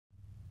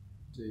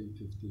Day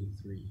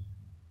 53.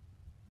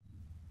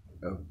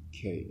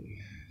 Okay,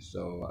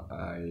 so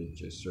I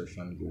just searched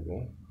on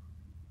Google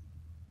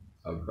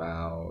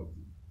about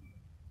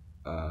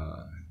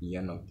the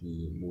end of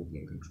the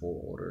movement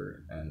control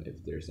order and if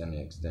there's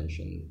any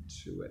extension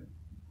to it.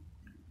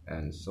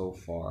 And so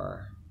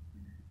far,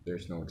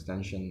 there's no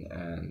extension,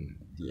 and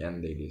the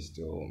end date is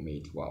still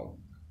May 12th.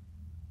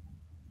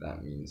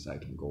 That means I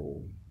can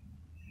go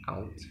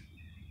out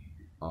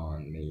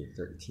on May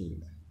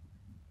 13th.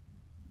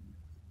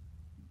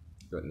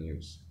 Good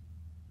news.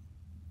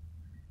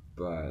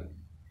 But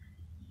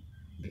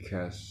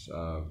because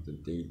of the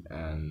date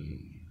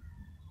and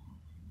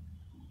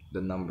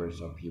the numbers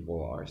of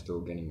people are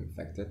still getting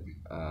infected,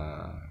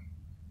 I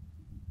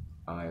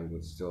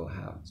would still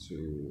have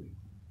to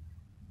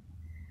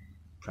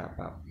prep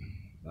up.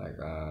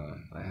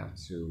 I have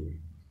to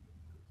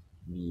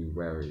be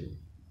wary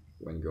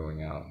when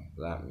going out.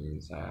 That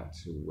means I have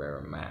to wear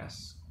a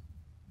mask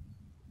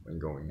when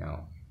going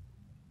out.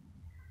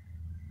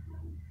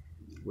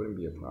 Wouldn't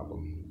be a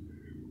problem,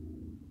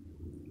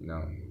 you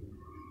know.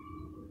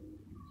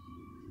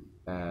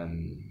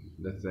 And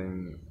the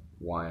thing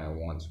why I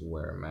want to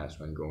wear a mask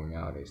when going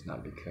out is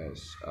not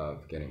because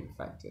of getting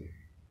infected.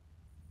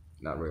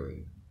 Not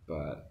really,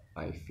 but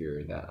I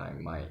fear that I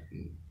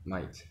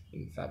might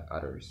infect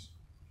others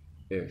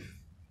if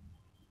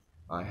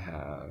I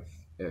have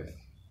if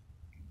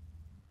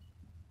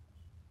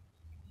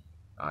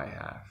I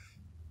have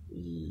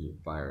the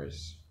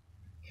virus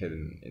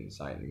hidden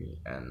inside me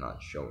and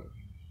not shown,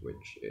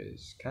 which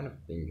is kind of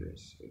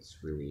dangerous. It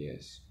really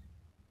is.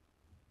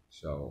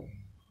 So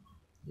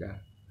yeah.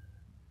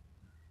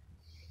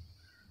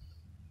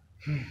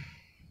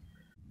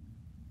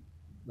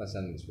 Let's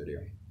end this video.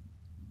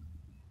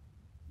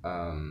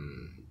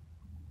 Um,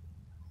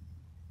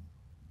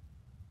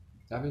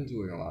 I've been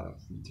doing a lot of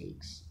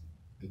retakes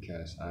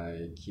because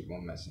I keep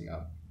on messing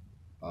up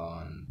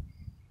on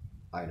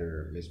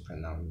either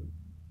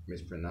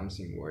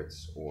mispronouncing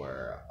words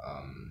or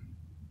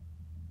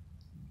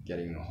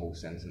getting a whole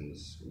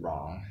sentence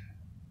wrong,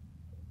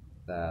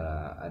 that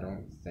I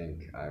don't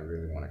think I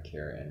really want to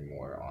care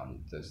anymore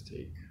on this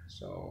take.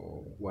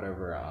 So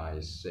whatever I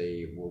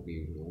say will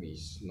be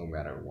released no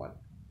matter what.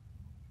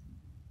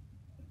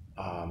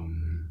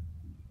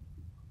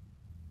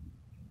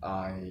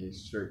 I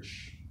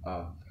search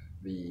up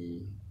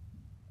the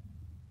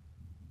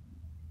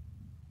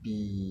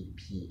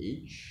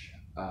BPH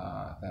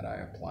that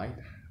I applied,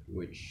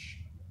 which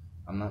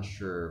I'm not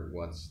sure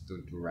what's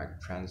the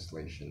direct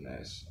translation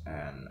is,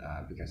 and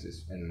because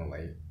it's in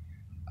Malay,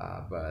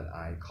 but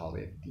I call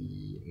it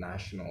the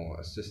National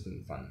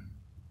Assistance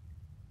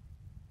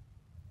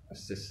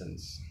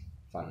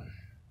Fund,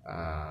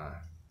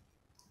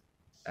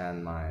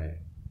 and my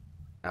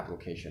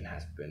application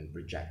has been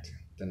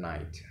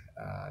denied,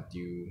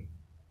 due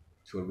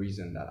to a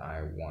reason that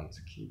I want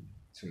to keep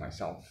to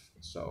myself.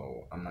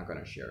 So I'm not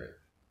gonna share it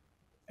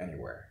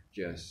anywhere.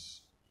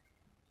 Just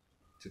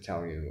to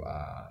tell you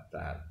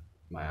that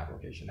my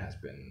application has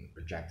been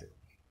rejected.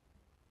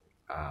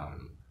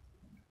 Um,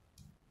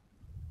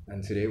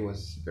 and today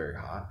was very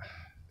hot,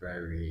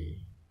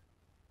 very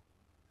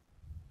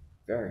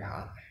very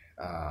hot.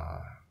 Uh,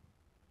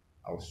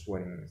 I was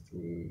sweating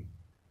through,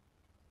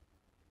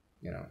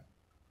 you know,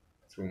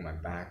 through my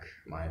back,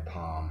 my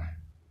palm,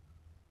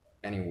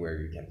 anywhere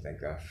you can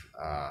think of,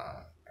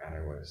 and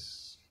it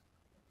was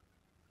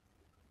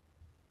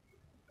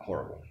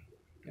horrible.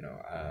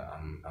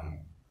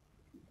 I'm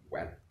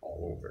wet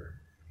all over.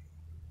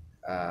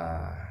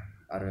 Uh,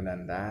 Other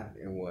than that,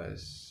 it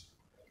was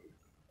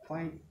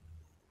quite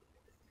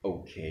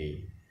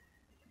okay.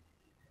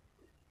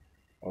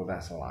 Oh,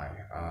 that's a lie.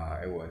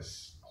 It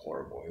was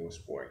horrible. It was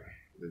boring.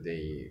 The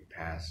day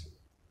passed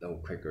no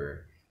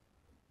quicker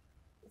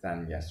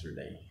than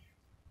yesterday.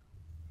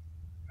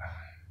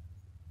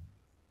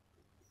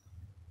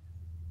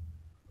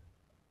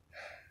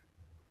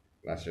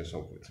 Let's just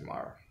hope for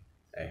tomorrow.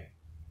 Hey.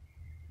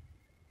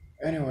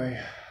 Anyway,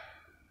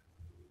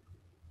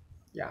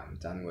 yeah, I'm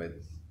done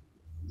with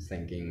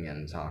thinking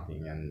and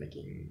talking and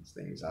making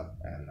things up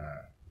and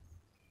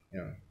you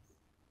know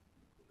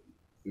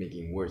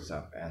making words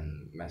up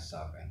and mess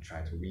up and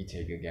try to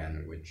retake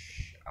again,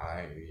 which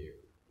I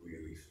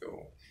really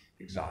feel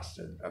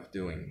exhausted of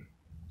doing.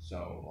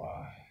 So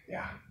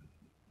yeah,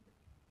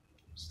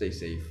 stay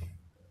safe,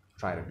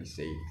 try to be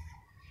safe.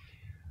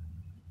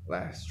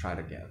 Let's try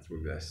to get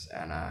through this,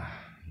 and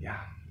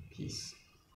yeah, peace.